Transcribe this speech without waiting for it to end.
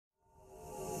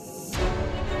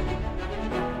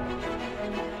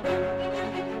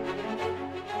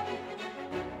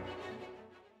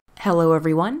Hello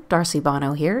everyone, Darcy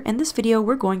Bono here. In this video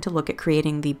we're going to look at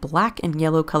creating the black and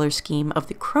yellow color scheme of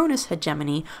the Kronus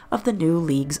Hegemony of the new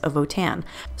Leagues of Votann.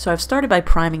 So I've started by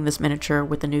priming this miniature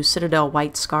with the new CITADEL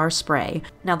White Scar Spray.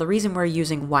 Now the reason we're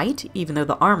using white, even though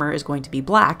the armor is going to be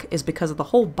black, is because of the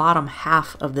whole bottom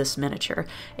half of this miniature.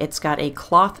 It's got a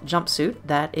cloth jumpsuit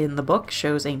that in the book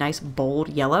shows a nice bold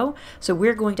yellow, so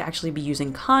we're going to actually be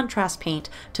using contrast paint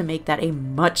to make that a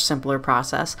much simpler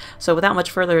process. So without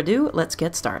much further ado, let's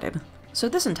get started. So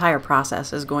this entire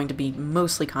process is going to be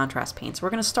mostly contrast paints. We're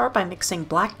going to start by mixing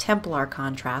black Templar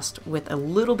contrast with a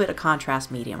little bit of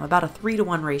contrast medium, about a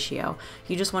 3-to-1 ratio.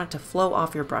 You just want it to flow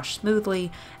off your brush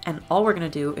smoothly, and all we're going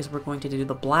to do is we're going to do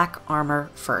the black armor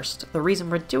first. The reason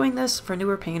we're doing this for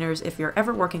newer painters, if you're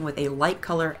ever working with a light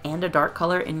color and a dark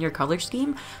color in your color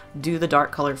scheme, do the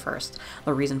dark color first.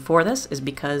 The reason for this is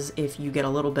because if you get a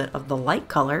little bit of the light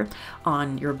color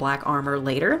on your black armor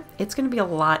later, it's going to be a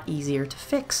lot easier to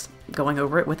fix going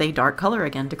over it with a dark color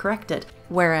again to correct it.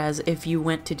 Whereas if you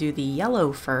went to do the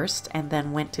yellow first and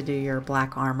then went to do your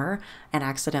black armor and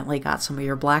accidentally got some of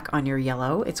your black on your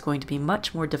yellow, it's going to be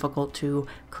much more difficult to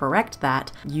correct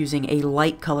that using a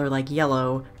light color like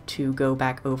yellow to go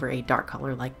back over a dark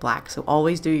color like black. So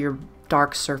always do your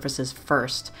dark surfaces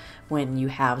first when you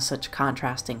have such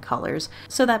contrasting colors.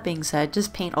 So that being said,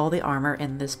 just paint all the armor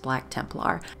in this black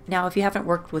Templar. Now if you haven't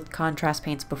worked with contrast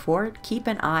paints before, keep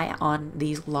an eye on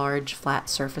these large flat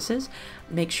surfaces.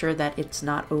 Make sure that it's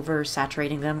not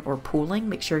oversaturating them or pooling.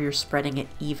 Make sure you're spreading it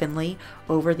evenly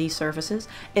over these surfaces.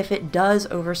 If it does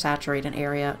oversaturate an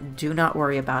area, do not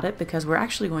worry about it because we're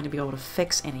actually going to be able to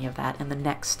fix any of that in the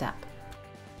next step.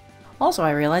 Also,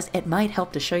 I realized it might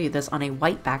help to show you this on a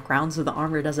white background so the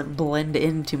armor doesn't blend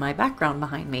into my background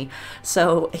behind me.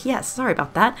 So yes, sorry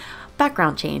about that.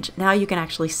 Background change. Now you can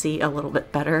actually see a little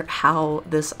bit better how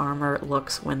this armor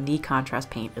looks when the contrast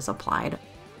paint is applied.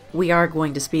 We are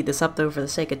going to speed this up though for the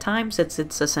sake of time since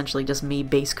it's essentially just me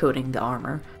base coating the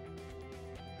armor.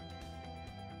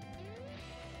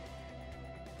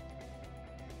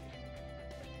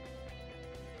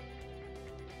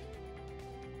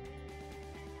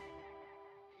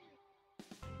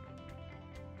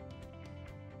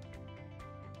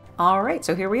 Alright,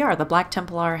 so here we are. The black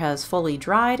Templar has fully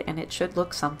dried and it should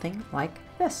look something like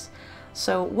this.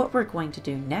 So what we're going to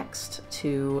do next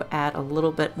to add a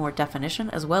little bit more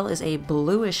definition as well as a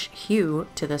bluish hue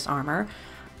to this armor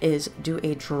is do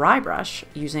a dry brush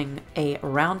using a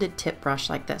rounded tip brush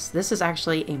like this. This is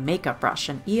actually a makeup brush,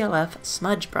 an ELF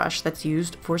smudge brush that's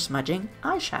used for smudging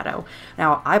eyeshadow.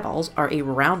 Now eyeballs are a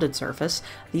rounded surface.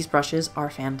 These brushes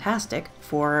are fantastic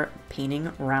for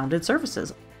painting rounded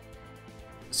surfaces.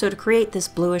 So to create this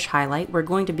bluish highlight, we're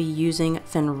going to be using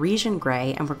Fenrisian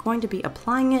Grey, and we're going to be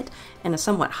applying it in a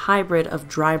somewhat hybrid of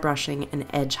dry brushing and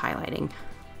edge highlighting.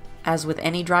 As with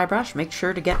any dry brush, make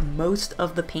sure to get most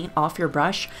of the paint off your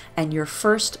brush, and your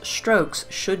first strokes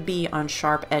should be on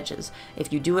sharp edges.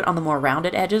 If you do it on the more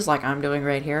rounded edges, like I'm doing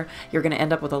right here, you're going to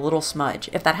end up with a little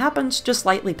smudge. If that happens, just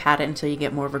lightly pat it until you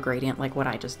get more of a gradient like what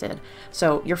I just did.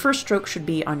 So your first stroke should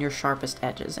be on your sharpest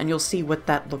edges, and you'll see what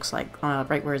that looks like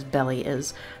right where his belly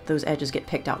is. Those edges get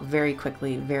picked out very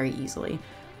quickly, very easily.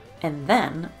 And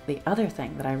then, the other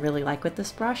thing that I really like with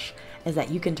this brush is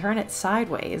that you can turn it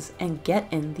sideways and get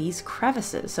in these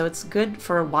crevices. So it's good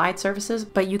for wide surfaces,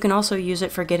 but you can also use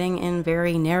it for getting in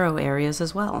very narrow areas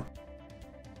as well.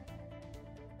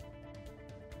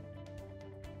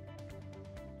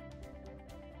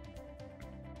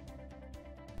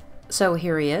 So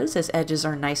here he is, his edges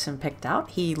are nice and picked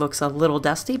out. He looks a little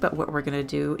dusty, but what we're going to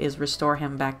do is restore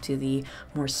him back to the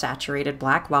more saturated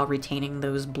black while retaining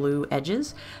those blue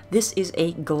edges. This is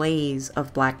a glaze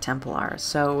of black Templar,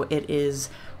 so it is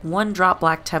 1 drop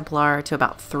black Templar to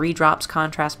about 3 drops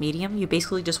contrast medium. You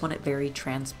basically just want it very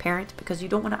transparent because you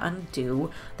don't want to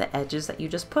undo the edges that you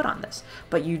just put on this,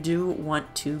 but you do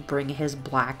want to bring his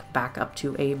black back up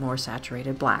to a more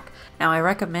saturated black. Now I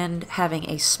recommend having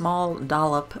a small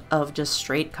dollop of just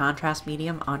straight contrast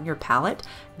medium on your palette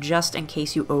just in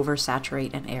case you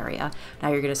oversaturate an area. Now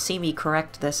you're going to see me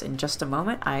correct this in just a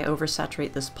moment. I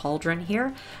oversaturate this pauldron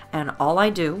here, and all I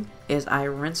do is I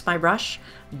rinse my brush,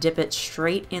 dip it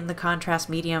straight in the contrast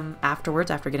medium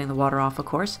afterwards, after getting the water off of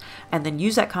course, and then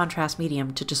use that contrast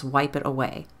medium to just wipe it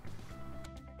away.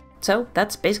 So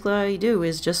that's basically all you do,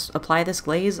 is just apply this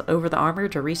glaze over the armor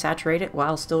to resaturate it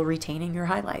while still retaining your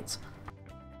highlights.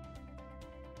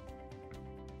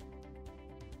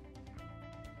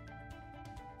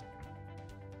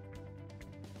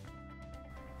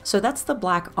 So that's the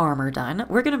black armor done.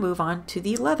 We're going to move on to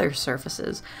the leather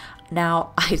surfaces.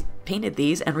 Now, I painted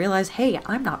these and realized, hey,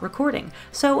 I'm not recording.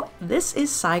 So this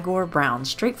is Cygor Brown.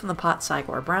 Straight from the pot,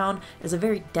 Cygor Brown is a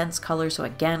very dense color. So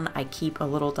again, I keep a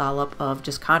little dollop of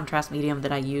just contrast medium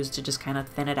that I use to just kind of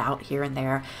thin it out here and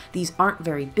there. These aren't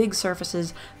very big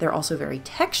surfaces. They're also very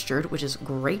textured, which is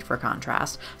great for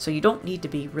contrast. So you don't need to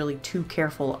be really too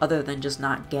careful other than just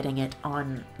not getting it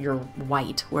on your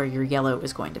white where your yellow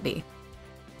is going to be.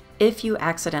 If you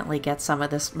accidentally get some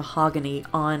of this mahogany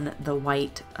on the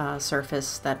white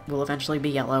surface that will eventually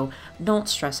be yellow, don't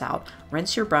stress out.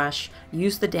 Rinse your brush,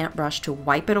 use the damp brush to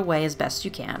wipe it away as best you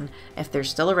can. If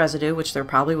there's still a residue, which there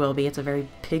probably will be, it's a very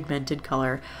pigmented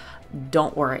color,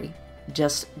 don't worry.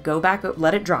 Just go back,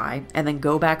 let it dry, and then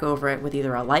go back over it with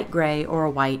either a light gray or a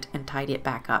white and tidy it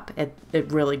back up. It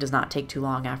really does not take too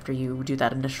long after you do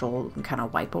that initial kind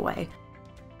of wipe away.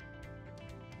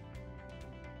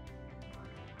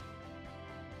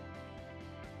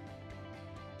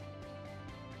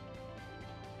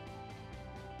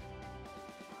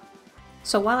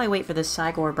 So while I wait for this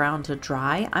Cygor Brown to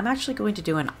dry, I'm actually going to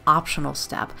do an optional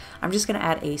step. I'm just going to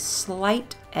add a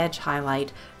slight edge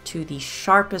highlight to the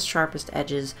sharpest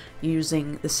edges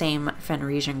using the same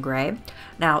Fenrisian Grey.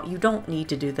 Now, you don't need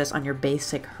to do this on your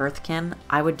basic hearthkin.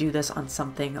 I would do this on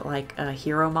something like a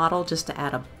hero model just to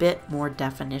add a bit more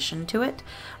definition to it.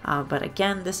 But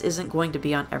again, this isn't going to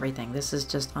be on everything. This is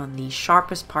just on the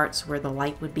sharpest parts where the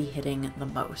light would be hitting the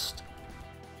most.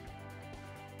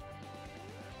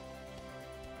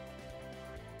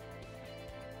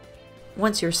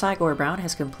 Once your Cygor Brown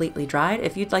has completely dried,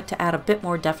 if you'd like to add a bit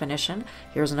more definition,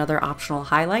 here's another optional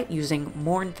highlight using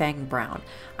Mournfang Brown.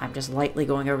 I'm just lightly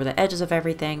going over the edges of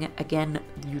everything. Again,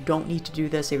 you don't need to do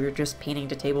this if you're just painting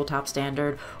to tabletop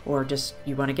standard or just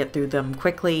you want to get through them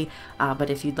quickly, but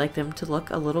if you'd like them to look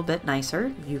a little bit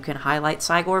nicer, you can highlight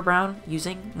Cygor Brown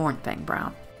using Mournfang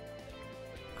Brown.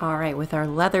 Alright, with our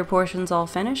leather portions all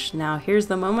finished, now here's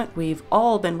the moment we've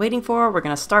all been waiting for. We're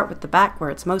going to start with the back where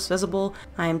it's most visible.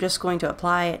 I am just going to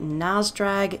apply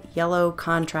Nazdreg yellow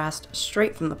contrast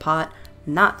straight from the pot,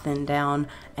 not thinned down,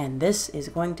 and this is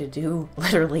going to do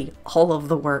literally all of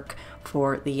the work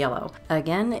for the yellow.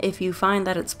 Again, if you find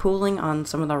that it's pooling on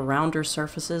some of the rounder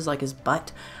surfaces like his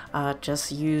butt,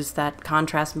 just use that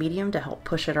contrast medium to help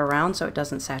push it around so it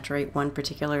doesn't saturate one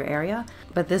particular area.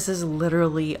 But this is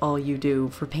literally all you do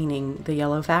for painting the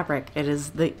yellow fabric. It is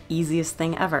the easiest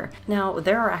thing ever. Now,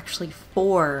 there are actually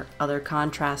 4 other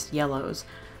contrast yellows.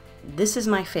 This is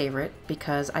my favorite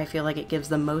because I feel like it gives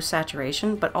the most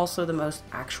saturation, but also the most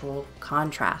actual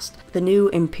contrast. The new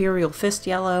Imperial Fist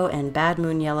Yellow and Bad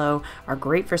Moon Yellow are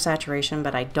great for saturation,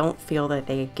 but I don't feel that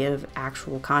they give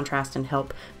actual contrast and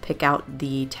help pick out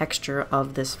the texture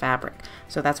of this fabric.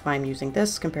 So that's why I'm using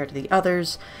this compared to the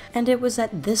others. And it was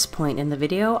at this point in the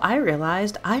video I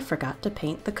realized I forgot to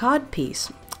paint the cod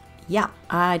piece. Yeah,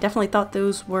 I definitely thought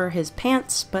those were his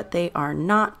pants, but they are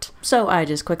not. So I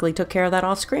just quickly took care of that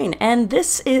off screen. And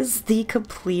this is the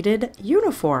completed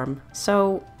uniform.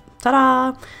 So,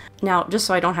 ta-da! Now, just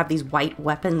so I don't have these white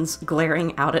weapons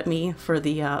glaring out at me for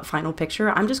the final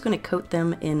picture, I'm just going to coat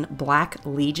them in Black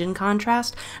Legion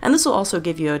contrast. And this will also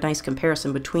give you a nice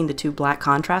comparison between the 2 black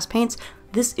contrast paints.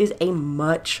 This is a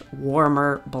much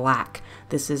warmer black.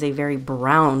 This is a very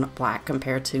brown black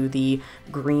compared to the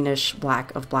greenish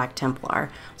black of Black Templar.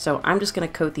 So I'm just going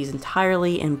to coat these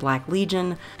entirely in Black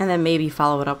Legion and then maybe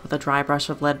follow it up with a dry brush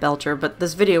of Leadbelcher, but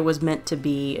this video was meant to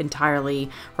be entirely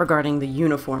regarding the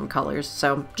uniform colors.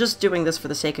 So just doing this for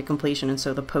the sake of completion and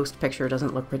so the post picture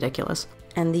doesn't look ridiculous.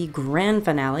 And the grand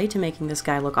finale to making this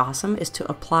guy look awesome is to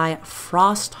apply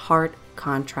Frost Heart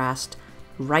contrast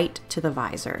right to the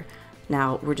visor.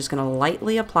 Now we're just going to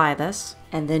lightly apply this,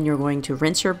 and then you're going to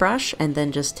rinse your brush and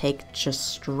then just take just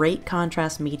straight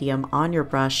contrast medium on your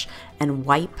brush and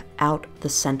wipe out the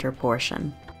center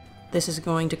portion. This is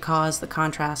going to cause the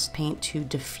contrast paint to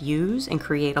diffuse and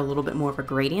create a little bit more of a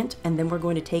gradient, and then we're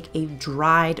going to take a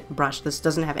dried brush, this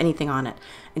doesn't have anything on it,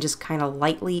 and just kind of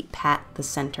lightly pat the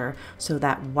center so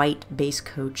that white base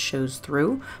coat shows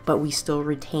through, but we still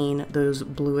retain those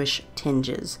bluish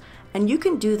tinges. And you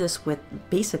can do this with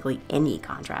basically any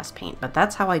contrast paint, but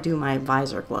that's how I do my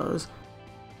visor glows.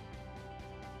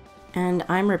 And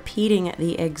I'm repeating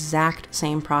the exact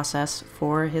same process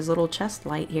for his little chest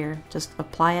light here. Just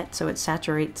apply it so it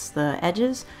saturates the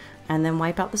edges and then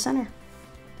wipe out the center.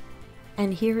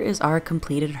 And here is our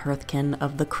completed hearthkin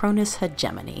of the Kronus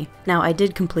Hegemony. Now, I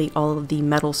did complete all of the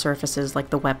metal surfaces like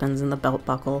the weapons and the belt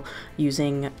buckle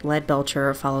using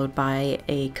Leadbelcher followed by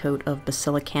a coat of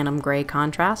Basilicanum Grey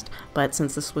contrast, but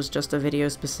since this was just a video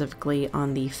specifically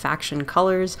on the faction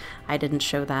colors, I didn't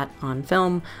show that on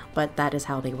film, but that is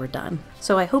how they were done.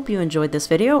 So I hope you enjoyed this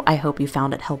video, I hope you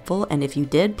found it helpful, and if you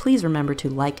did, please remember to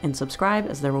like and subscribe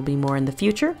as there will be more in the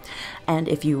future. And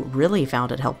if you really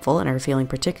found it helpful and are feeling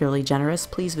particularly generous,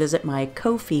 please visit my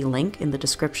Ko-fi link in the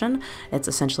description. It's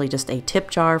essentially just a tip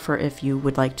jar for if you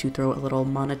would like to throw a little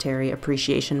monetary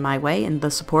appreciation my way in the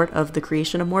support of the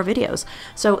creation of more videos.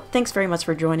 So thanks very much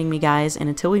for joining me, guys, and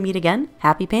until we meet again,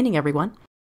 happy painting, everyone!